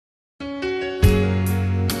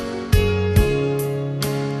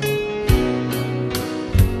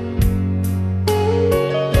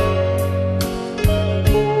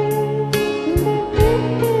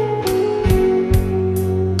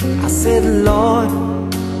Lord,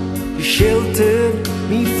 you sheltered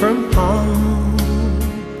me from harm.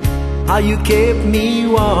 How you kept me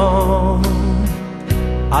warm,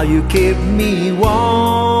 how you kept me warm.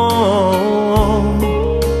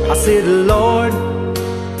 I said, Lord,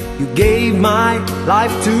 you gave my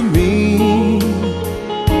life to me.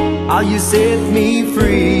 How you set me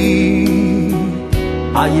free,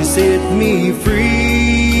 how you set me free.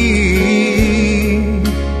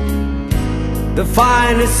 The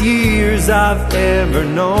finest years I've ever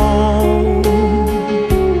known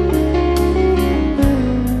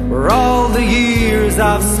were all the years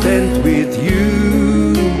I've spent with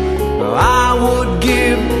you. I would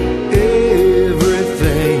give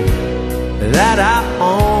everything that I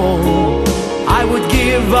own. I would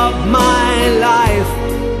give up my life,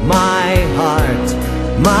 my heart,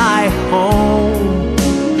 my home.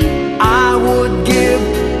 I would give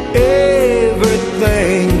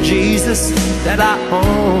everything, Jesus, that I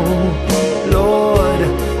own, Lord,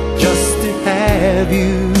 just to have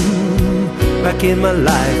you back in my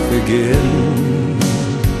life again,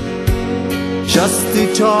 just to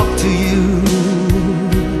talk to you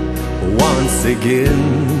once again.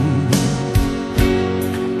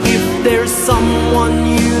 If there's someone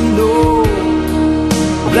you know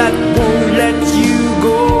that won't let you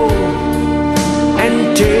go, and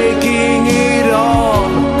taking it all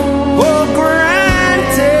for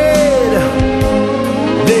granted,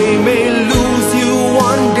 they may lose you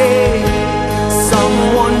one day.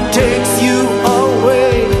 Someone takes you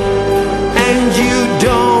away, and you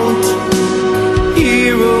don't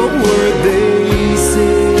hear a word they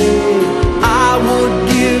say. I would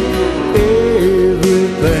give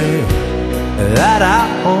everything that I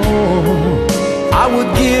own. I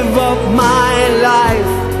would give up my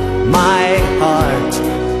life, my heart,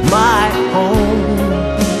 my home.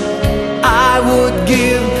 I would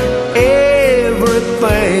give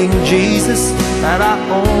everything, Jesus, that I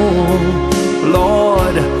own,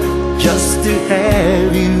 Lord, just to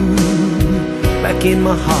have you back in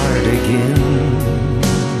my heart again,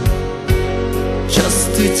 just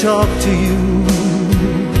to talk to you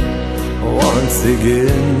once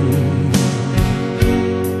again.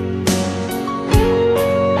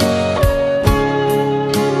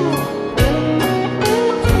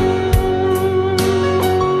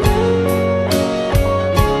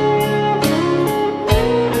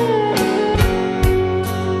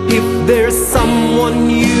 If there's someone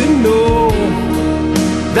you know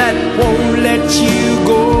that won't let you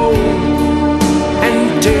go, and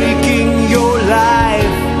taking your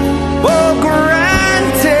life for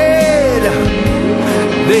granted,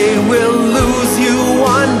 they will lose you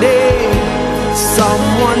one day.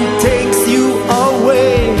 Someone takes you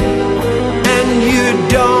away, and you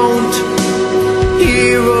don't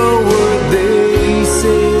hear a word they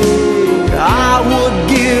say. I would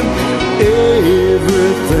give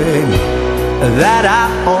everything that I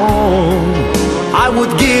own. I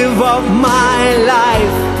would give up my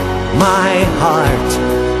life, my heart,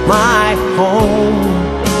 my home.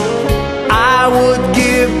 I would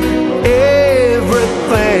give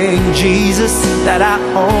everything, Jesus, that I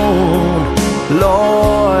own,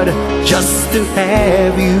 Lord, just to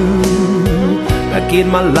have you back in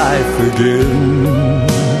my life again,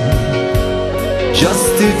 just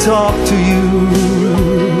to talk to you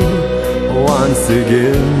once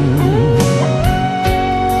again.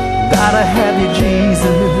 Gotta have you,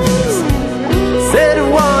 Jesus.